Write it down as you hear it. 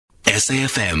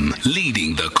SAFM,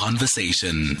 leading the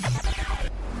conversation.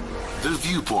 The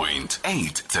Viewpoint,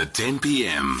 8 to 10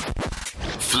 p.m.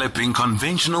 Flipping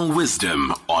conventional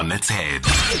wisdom on its head.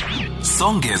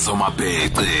 Songezo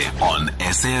Mapete on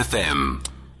SAFM.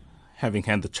 Having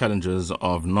had the challenges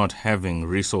of not having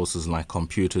resources like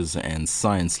computers and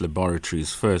science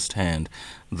laboratories firsthand,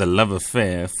 the love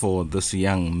affair for this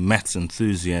young maths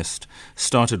enthusiast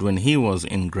started when he was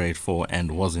in grade 4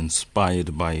 and was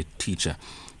inspired by a teacher.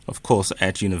 Of course,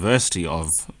 at Nelson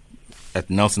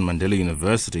Mandela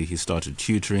University, he started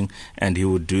tutoring, and he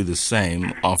would do the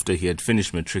same after he had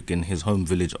finished matric in his home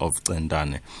village of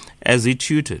Centane. As he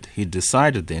tutored, he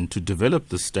decided then to develop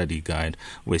the study guide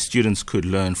where students could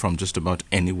learn from just about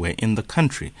anywhere in the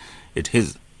country. It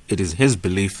is his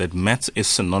belief that maths is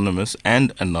synonymous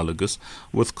and analogous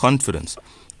with confidence.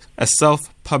 A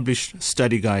self-published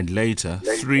study guide later,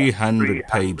 300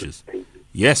 pages.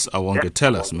 Yes, Awonke,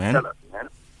 tell us, man.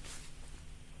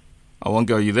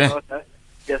 Awonke, are you there?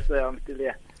 Yes, sir, I'm still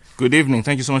here. Good evening.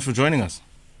 Thank you so much for joining us.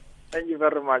 Thank you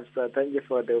very much, sir. Thank you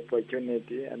for the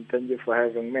opportunity, and thank you for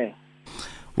having me.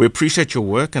 We appreciate your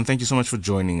work, and thank you so much for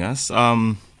joining us.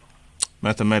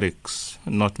 Mathematics,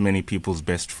 not many people's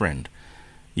best friend.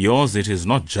 Yours, it is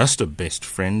not just a best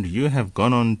friend. You have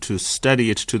gone on to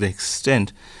study it to the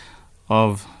extent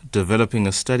of developing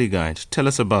a study guide. Tell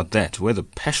us about that, where the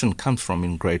passion comes from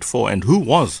in grade 4, and who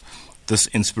was this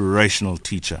inspirational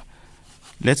teacher?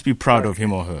 Let's be proud of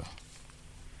him or her.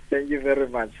 Thank you very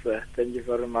much, sir. Thank you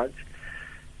very much.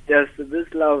 Yes,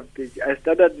 this love, I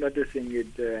started noticing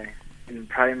it in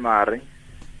primary.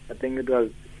 I think it was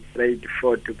grade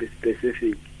 4 to be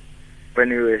specific, when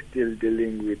we were still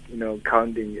dealing with,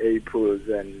 counting apples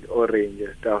and orange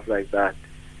and stuff like that.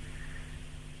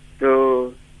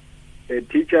 So, a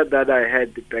teacher that I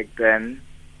had back then,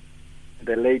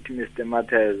 the late Mr.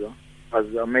 Matezo,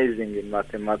 was amazing in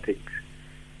mathematics.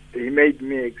 He made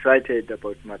me excited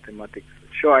about mathematics.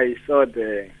 Sure, I saw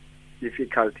the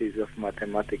difficulties of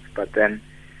mathematics, but then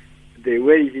the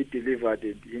way he delivered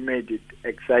it, he made it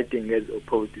exciting as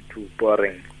opposed to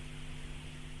boring.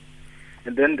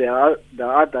 And then there are the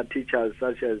other teachers,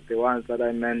 such as the ones that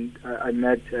I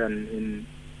met in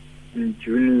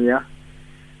junior,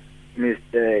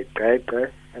 Mr. Nqayiya,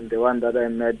 and the one that I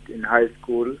met in high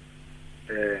school,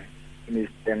 Mr.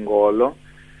 Ngolo,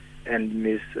 and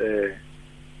Miss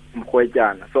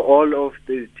Nqayiya. So all of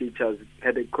these teachers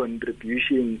had a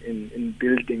contribution in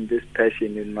building this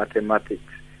passion in mathematics.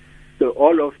 So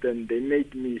all of them, they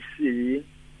made me see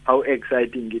how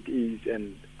exciting it is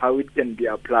and how it can be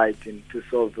applied to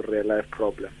solve real-life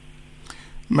problems.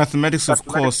 Mathematics, of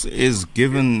course, is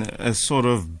given a sort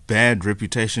of bad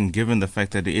reputation given the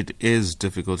fact that it is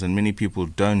difficult and many people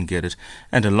don't get it.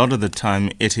 And a lot of the time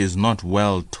it is not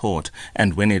well taught.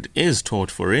 And when it is taught,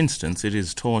 for instance, it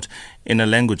is taught in a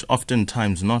language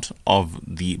oftentimes not of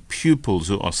the pupils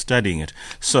who are studying it.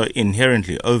 So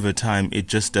inherently, over time, it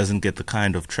just doesn't get the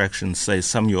kind of traction, say,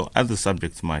 some of your other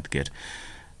subjects might get.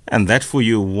 And that for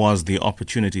you was the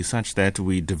opportunity such that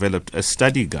we developed a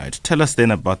study guide. Tell us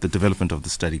then about the development of the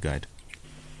study guide.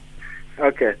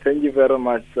 Okay, thank you very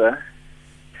much, sir.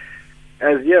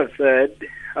 As you have said,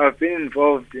 I've been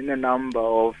involved in a number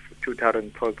of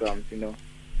tutoring programs,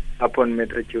 upon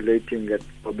matriculating at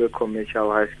Obe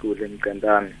Commercial High School in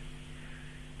Centane.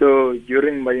 So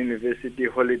during my university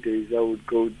holidays, I would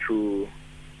go to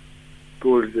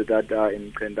schools that are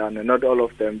in Centane, not all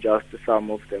of them, just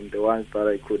some of them, the ones that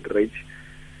I could reach.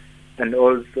 And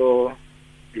also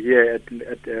here at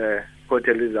Port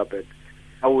Elizabeth,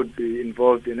 I would be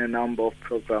involved in a number of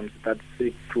programs that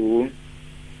seek to,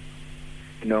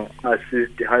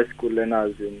 assist the high school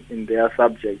learners in their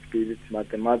subjects, be it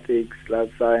mathematics,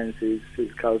 life sciences,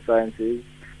 physical sciences,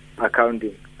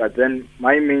 accounting. But then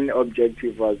my main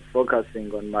objective was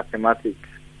focusing on mathematics.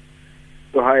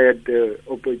 So I had the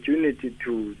opportunity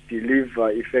to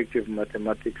deliver effective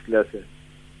mathematics lessons.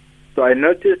 So I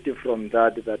noticed from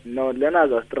that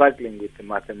learners are struggling with the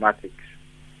mathematics.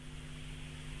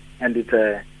 And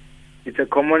it's a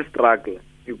common struggle.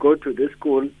 You go to this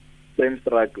school, same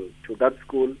struggle. To that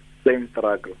school, same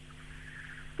struggle.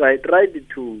 So I tried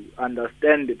to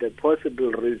understand the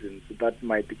possible reasons that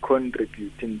might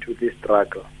contribute into this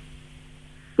struggle.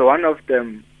 So one of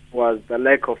them was the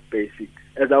lack of basics.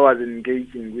 As I was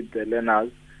engaging with the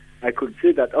learners, I could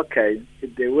see that,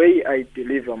 the way I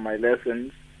deliver my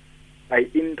lessons, I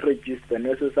introduce the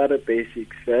necessary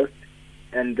basics first,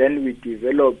 and then we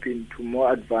develop into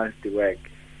more advanced work.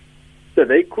 So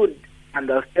they could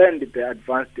understand the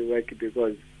advanced work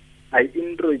because I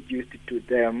introduced to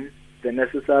them the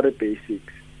necessary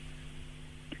basics.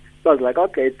 So I was like,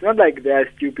 it's not like they are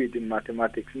stupid in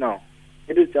mathematics, no.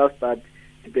 It is just that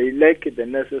they lack the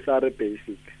necessary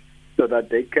basics so that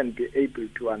they can be able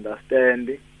to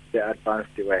understand the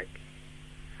advanced work.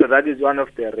 So that is one of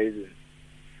the reasons.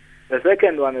 The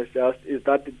second one is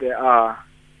that there are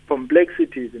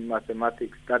complexities in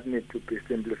mathematics that need to be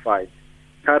simplified.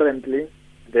 Currently,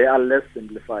 they are less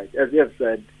simplified. As you have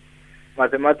said,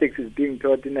 mathematics is being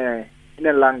taught in a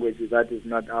language that is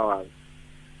not ours.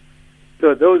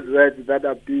 So those words that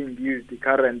are being used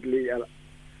currently,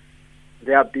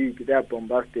 they are big, they are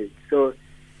bombastic. So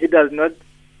it does not,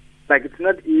 it's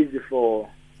not easy for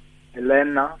a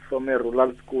learner from a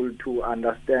rural school to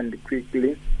understand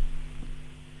quickly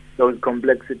those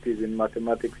complexities in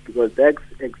mathematics, because they're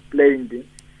explained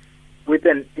with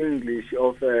an English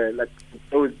of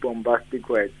those bombastic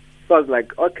words. So I was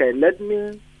like, okay, let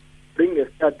me bring a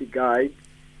study guide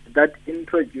that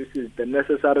introduces the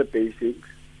necessary basics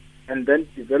and then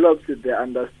develops the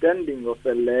understanding of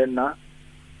a learner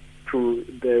to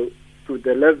the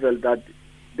level that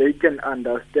they can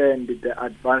understand the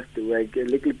advanced work a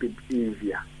little bit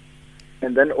easier.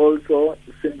 And then also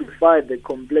simplify the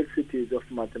complexities of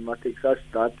mathematics such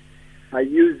that I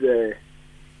use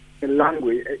a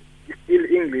language, still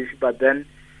English, but then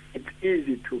it's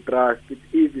easy to grasp,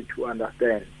 it's easy to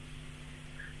understand.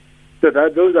 So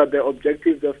those are the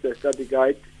objectives of the study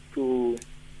guide, to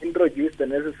introduce the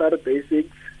necessary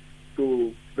basics,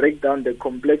 to break down the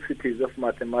complexities of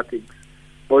mathematics,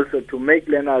 also to make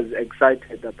learners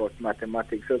excited about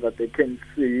mathematics so that they can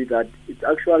see that it's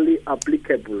actually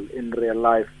applicable in real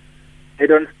life. They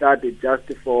don't study just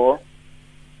for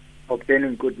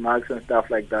obtaining good marks and stuff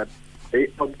like that.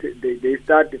 They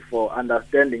study for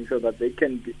understanding so that they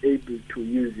can be able to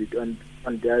use it on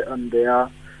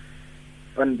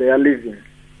their living.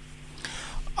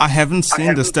 I haven't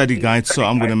seen the study guide, so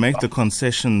I'm going to make the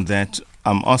concession that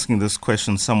I'm asking this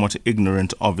question somewhat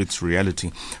ignorant of its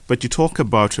reality. But you talk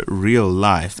about real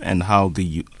life and how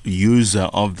the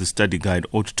user of the study guide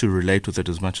ought to relate with it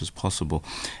as much as possible.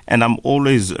 And I'm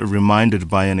always reminded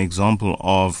by an example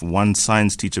of one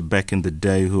science teacher back in the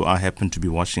day who I happened to be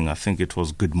watching. I think it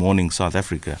was Good Morning South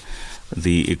Africa,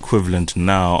 the equivalent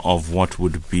now of what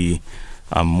would be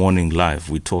Morning Live.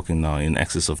 We're talking now in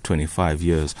excess of 25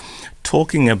 years,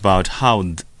 talking about how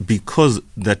because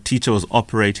the teacher was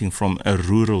operating from a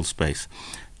rural space,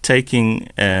 taking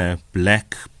a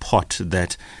black pot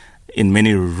that in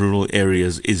many rural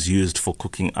areas is used for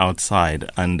cooking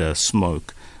outside under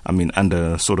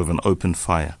under sort of an open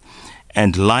fire,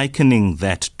 and likening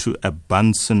that to a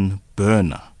Bunsen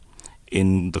burner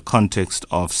in the context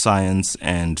of science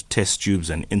and test tubes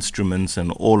and instruments and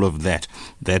all of that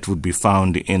would be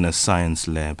found in a science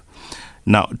lab.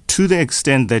 Now, to the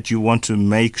extent that you want to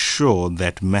make sure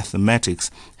that mathematics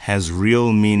has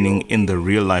real meaning in the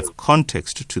real-life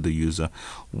context to the user,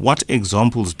 what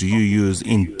examples do you use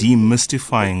in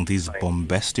demystifying these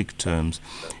bombastic terms,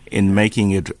 in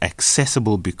making it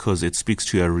accessible because it speaks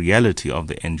to a reality of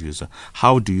the end user?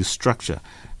 How do you structure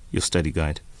your study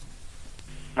guide?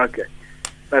 Okay.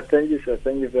 Thank you, sir.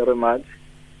 Thank you very much.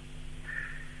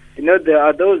 There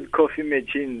are those coffee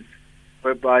machines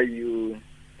whereby you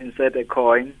insert a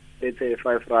coin, let's say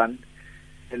 5 rand,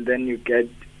 and then you get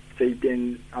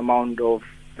certain amount of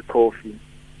coffee.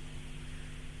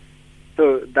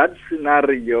 So that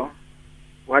scenario,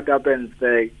 what happens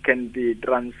there can be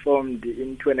transformed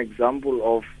into an example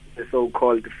of the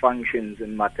so-called functions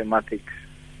in mathematics.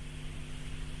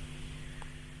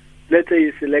 Let's say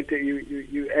you select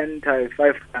you enter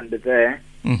 5 rand there.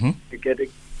 Mm-hmm. You get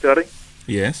a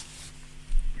Yes.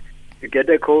 You get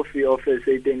a coffee of a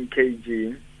certain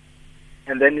kg,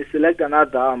 and then you select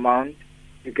another amount.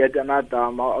 You get another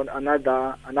amount,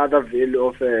 another value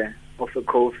of a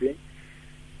coffee.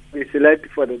 You select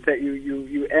for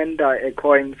you enter a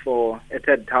coin for a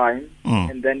third time,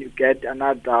 and then you get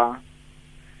another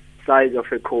size of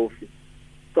a coffee.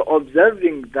 So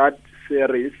observing that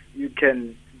series, you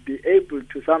can be able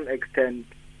to some extent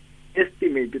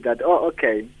estimate that,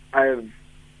 I've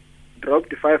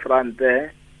dropped 5 rand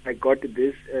there, I got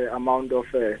this amount of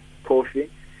coffee.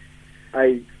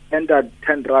 I entered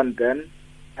 10 rand then,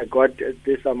 I got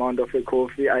this amount of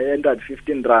coffee. I entered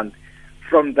 15 rand.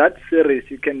 From that series,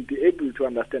 you can be able to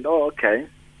understand,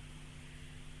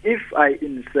 if I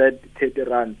insert 30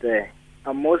 rand there,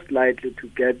 I'm most likely to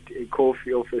get a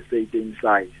coffee of a certain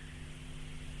size.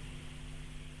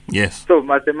 Yes. So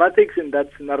mathematics in that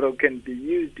scenario can be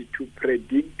used to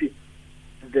predict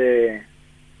the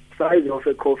size of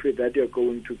a coffee that you're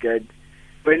going to get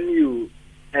when you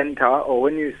enter or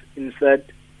when you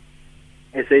insert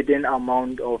a certain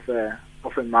amount of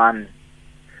money.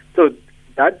 So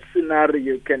that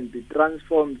scenario can be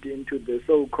transformed into the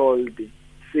so-called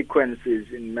sequences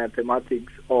in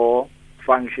mathematics or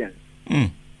functions.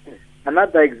 Mm.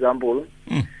 Another example,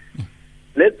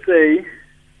 let's say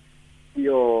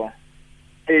your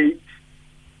age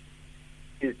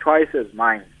is twice as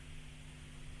mine.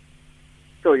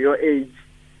 So your age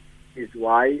is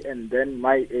Y, and then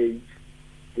my age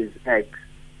is X.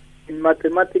 In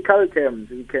mathematical terms,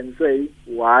 we can say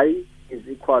Y is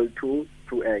equal to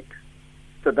 2X.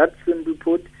 So that's simply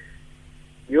put,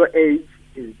 your age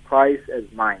is twice as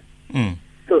mine. Mm.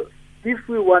 So if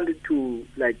we wanted to,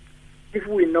 if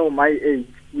we know my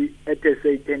age at a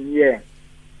certain year,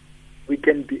 we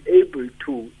can be able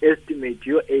to estimate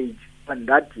your age on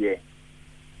that year.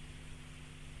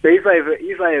 So if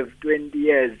I have 20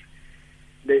 years,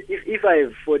 if I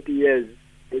have 40 years,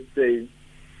 let's say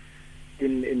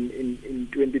in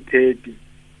 2030,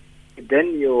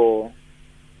 then your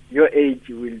age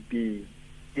will be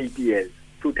 80 years.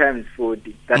 2 times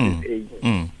 40, that is 80.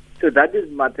 Mm. So that is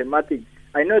mathematics.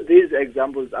 I know these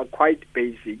examples are quite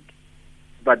basic,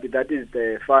 but that is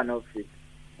the fun of it,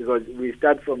 because we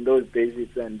start from those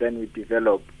basics and then we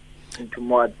develop into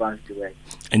more advanced work.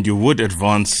 And you would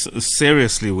advance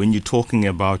seriously when you're talking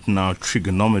about now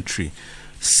trigonometry,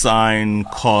 sine,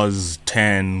 cos,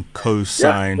 tan,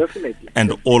 cosine, definitely.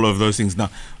 and all of those things. Now,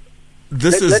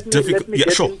 this is difficult. Let me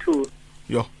get into,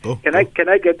 go. Can I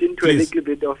get into Please. a little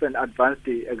bit of an advanced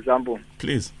example?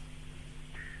 Please.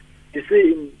 You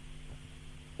see,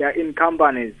 in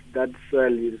companies that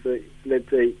sell, let's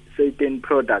say, certain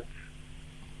products,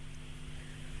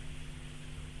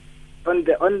 on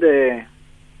the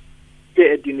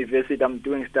here at university, I'm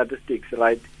doing statistics,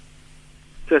 right?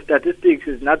 So statistics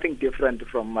is nothing different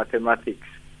from mathematics.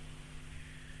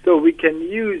 So we can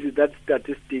use that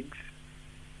statistics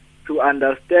to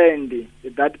understand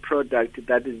that product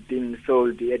that is being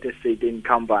sold at a certain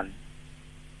company.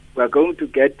 We're going to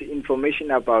get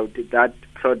information about that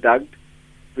product.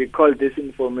 We call this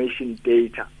information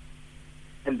data.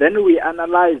 And then we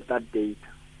analyze that data.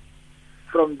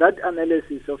 From that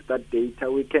analysis of that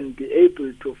data, we can be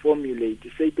able to formulate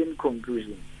certain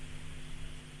conclusions.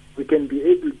 We can be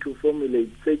able to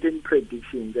formulate certain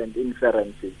predictions and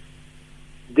inferences.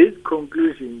 These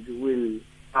conclusions will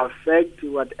affect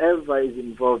whatever is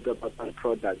involved about that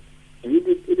product.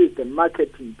 It is the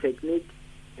marketing technique,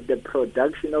 the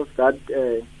production of that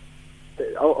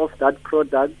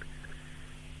product,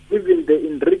 even the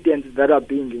ingredients that are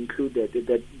being included,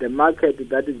 the market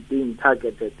that is being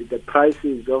targeted, the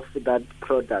prices of that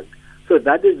product. So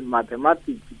that is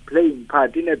mathematics playing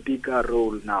part in a bigger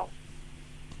role now.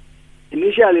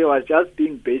 Initially, it was just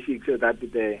being basic so that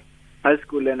the high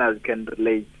school learners can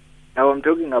relate. Now I'm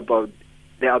talking about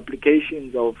the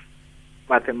applications of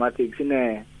mathematics in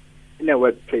a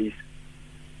workplace.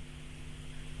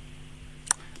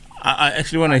 I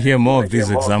actually want to hear more of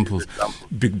these examples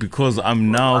because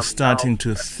I'm now starting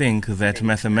to think that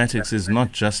mathematics is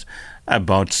not just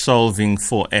about solving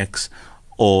for X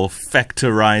or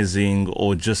factorizing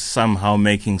or just somehow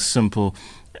making simple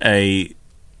a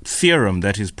theorem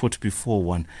that is put before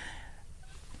one.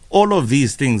 All of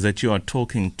these things that you are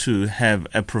talking to have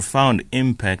a profound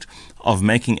impact of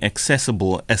making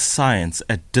accessible a science,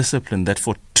 a discipline that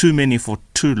for too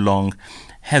long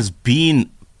has been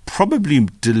probably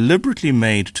deliberately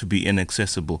made to be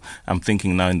inaccessible. I'm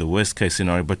thinking now in the worst case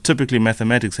scenario, but typically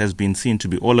mathematics has been seen to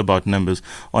be all about numbers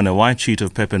on a white sheet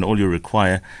of paper, and all you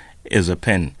require is a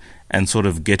pen and sort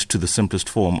of get to the simplest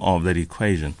form of that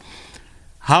equation.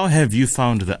 How have you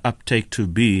found the uptake to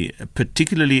be,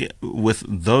 particularly with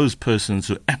those persons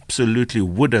who absolutely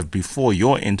would have, before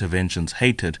your interventions,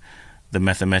 hated the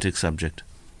mathematics subject?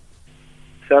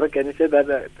 Sorry, can you say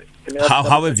that?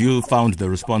 How have you found the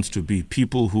response to be?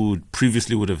 People who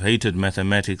previously would have hated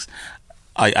mathematics,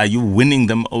 are you winning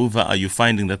them over? Are you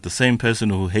finding that the same person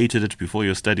who hated it before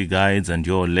your study guides and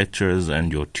your lectures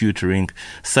and your tutoring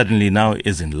suddenly now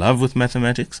is in love with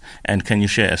mathematics? And can you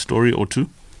share a story or two?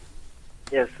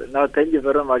 Yes. No, thank you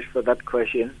very much for that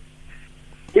question.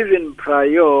 Even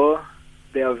prior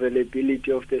the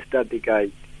availability of the study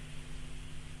guide,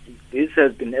 this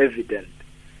has been evident.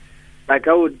 Like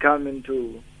I would come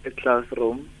into a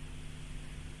classroom,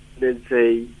 let's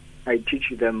say I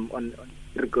teach them on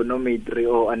trigonometry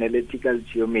or analytical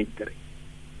geometry.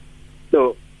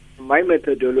 So my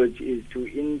methodology is to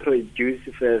introduce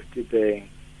first the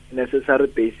necessary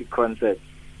basic concepts,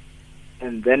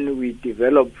 and then we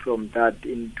develop from that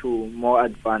into more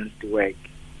advanced work.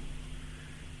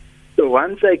 So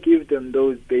once I give them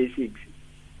those basics,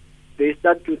 they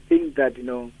start to think that,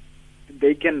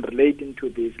 they can relate into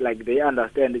this, like they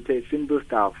understand it's a simple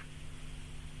stuff.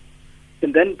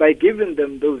 And then by giving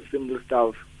them those simple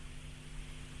stuff,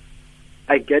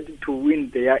 I get to win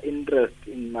their interest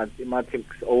in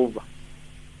mathematics over.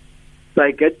 So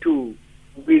I get to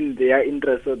win their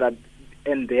interest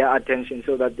and their attention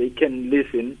so that they can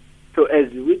listen. So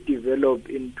as we develop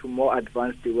into more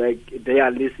advanced work, they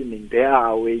are listening, they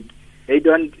are awake. They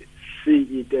don't see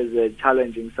it as a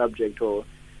challenging subject or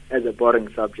as a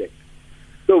boring subject.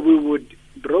 So we would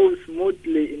draw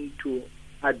smoothly into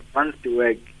advanced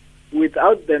work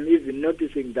without them even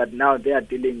noticing that now they are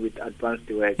dealing with advanced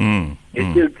work.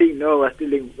 They still think, no, we're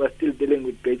still dealing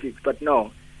with basics, but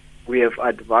no, we have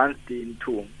advanced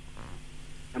into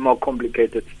a more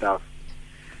complicated stuff.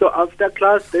 So after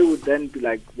class, they would then be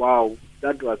like, wow,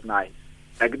 that was nice.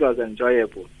 Like, it was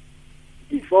enjoyable.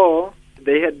 Before,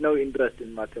 they had no interest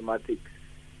in mathematics.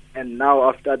 And now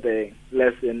after the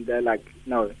lesson, they're like,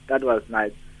 no, that was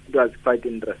nice. It was quite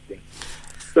interesting.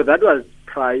 So that was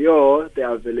prior the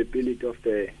availability of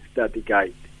the study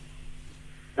guide.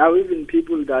 Now even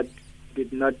people that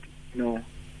did not,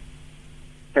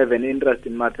 have an interest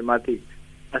in mathematics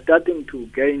are starting to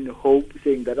gain hope,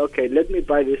 saying that, okay, let me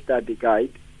buy this study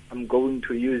guide. I'm going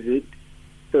to use it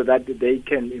so that they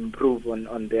can improve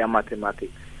on their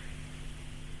mathematics.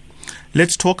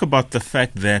 Let's talk about the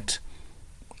fact that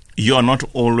you are not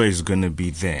always going to be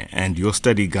there, and your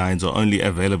study guides are only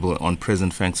available on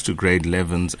present thanks to grade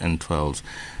 11s and 12s.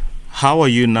 How are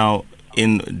you now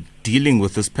in dealing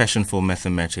with this passion for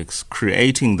mathematics,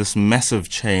 creating this massive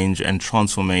change and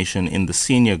transformation in the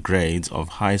senior grades of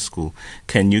high school?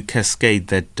 Can you cascade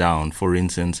that down, for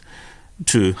instance,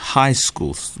 to high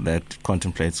schools that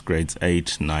contemplates grades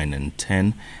 8, 9, and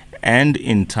 10, and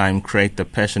in time create the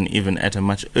passion even at a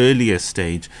much earlier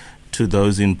stage to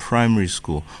those in primary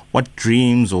school? What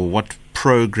dreams or what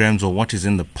programs or what is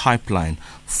in the pipeline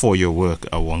for your work,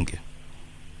 Awonke?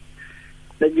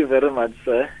 Thank you very much,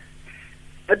 sir.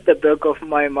 At the back of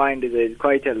my mind, there is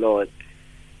quite a lot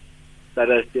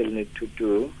that I still need to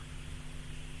do.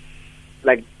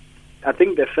 Like, I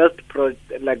think the first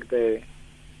project, like the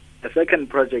second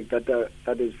project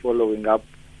that is following up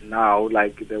now,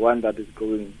 like the one that is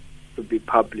going to be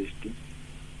published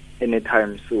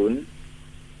anytime soon,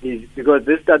 is because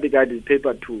this study guide is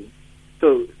paper 2.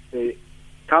 So the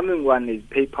coming one is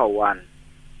paper 1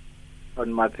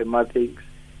 on mathematics,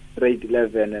 grade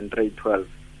 11 and grade 12.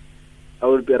 I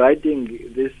will be writing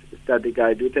this study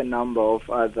guide with a number of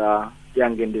other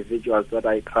young individuals that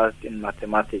I trust in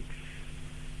mathematics.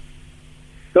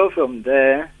 So from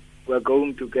there, we're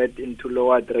going to get into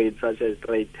lower grades such as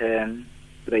grade 10,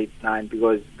 grade 9,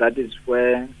 because that is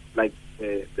where like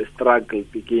the struggle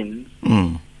begins.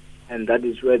 And that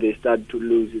is where they start to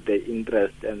lose their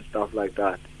interest and stuff like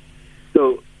that.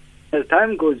 So as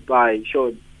time goes by,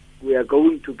 sure, we are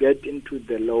going to get into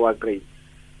the lower grades.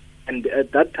 And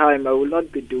at that time, I will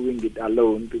not be doing it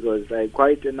alone because there are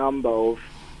quite a number of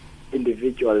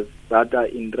individuals that are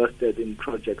interested in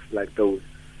projects like those.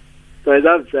 So as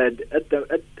I've said, at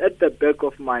the back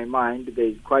of my mind, there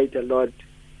is quite a lot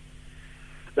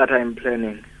that I'm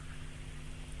planning.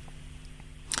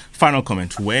 Final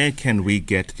comment, where can we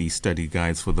get these study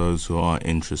guides for those who are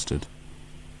interested?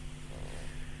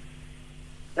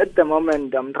 At the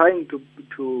moment, I'm trying to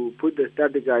put the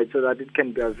study guide so that it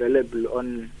can be available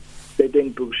on certain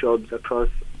bookshops across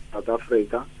South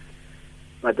Africa.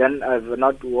 But then I've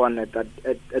not won it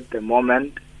at the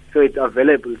moment. So it's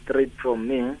available straight from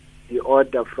me. You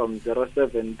order from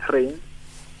 073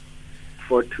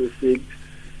 426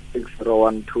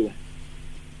 6012.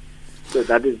 So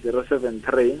that is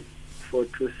 073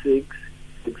 426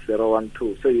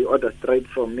 6012. So you order straight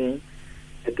from me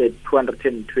at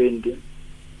 220,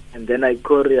 and then I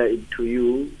courier it to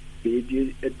you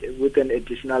with an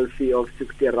additional fee of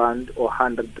 60 Rand or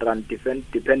 100 Rand,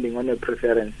 depending on your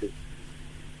preferences.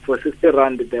 For 60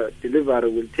 Rand, the delivery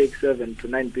will take 7 to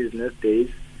 9 business days.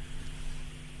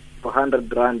 For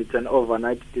 100 Rand, it's an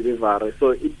overnight delivery. So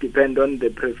it depends on the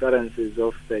preferences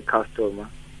of the customer.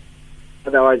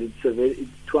 Otherwise, it's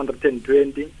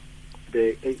 220,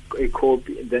 a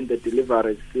copy, and then the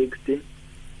delivery is 60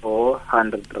 or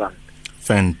 100 Rand.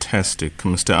 Fantastic.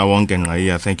 Mr. Awonke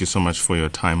Nqayiya, thank you so much for your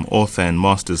time. Author and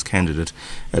master's candidate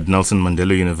at Nelson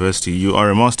Mandela University. You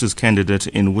are a master's candidate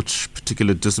in which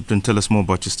particular discipline? Tell us more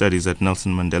about your studies at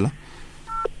Nelson Mandela.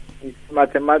 It's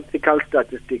mathematical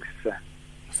statistics, sir.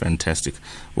 Fantastic.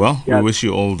 Well, we wish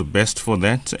you all the best for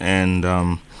that,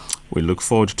 and we look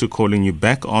forward to calling you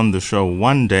back on the show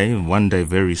one day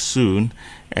very soon,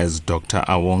 as Dr.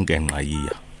 Awonke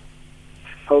Nqayiya.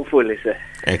 Hopefully, sir.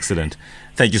 Excellent.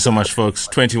 Thank you so much, folks.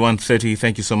 2130,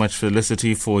 thank you so much,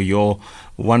 Felicity, for your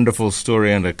wonderful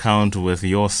story and account with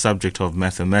your subject of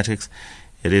mathematics.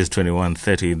 It is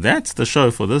 2130. That's the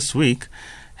show for this week.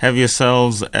 Have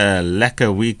yourselves a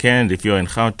lekker weekend. If you're in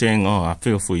Gauteng, I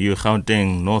feel for you.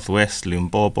 Gauteng, Northwest,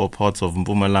 Limpopo, parts of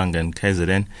Mpumalanga and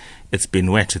KZN. It's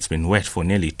been wet. It's been wet for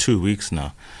nearly 2 weeks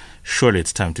now. Surely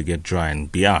it's time to get dry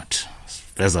and be out.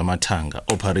 Veza Matanga,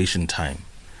 operation time.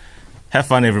 Have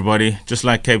fun, everybody. Just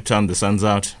like Cape Town, the sun's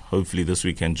out. Hopefully this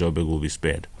weekend, Joburg will be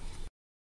spared.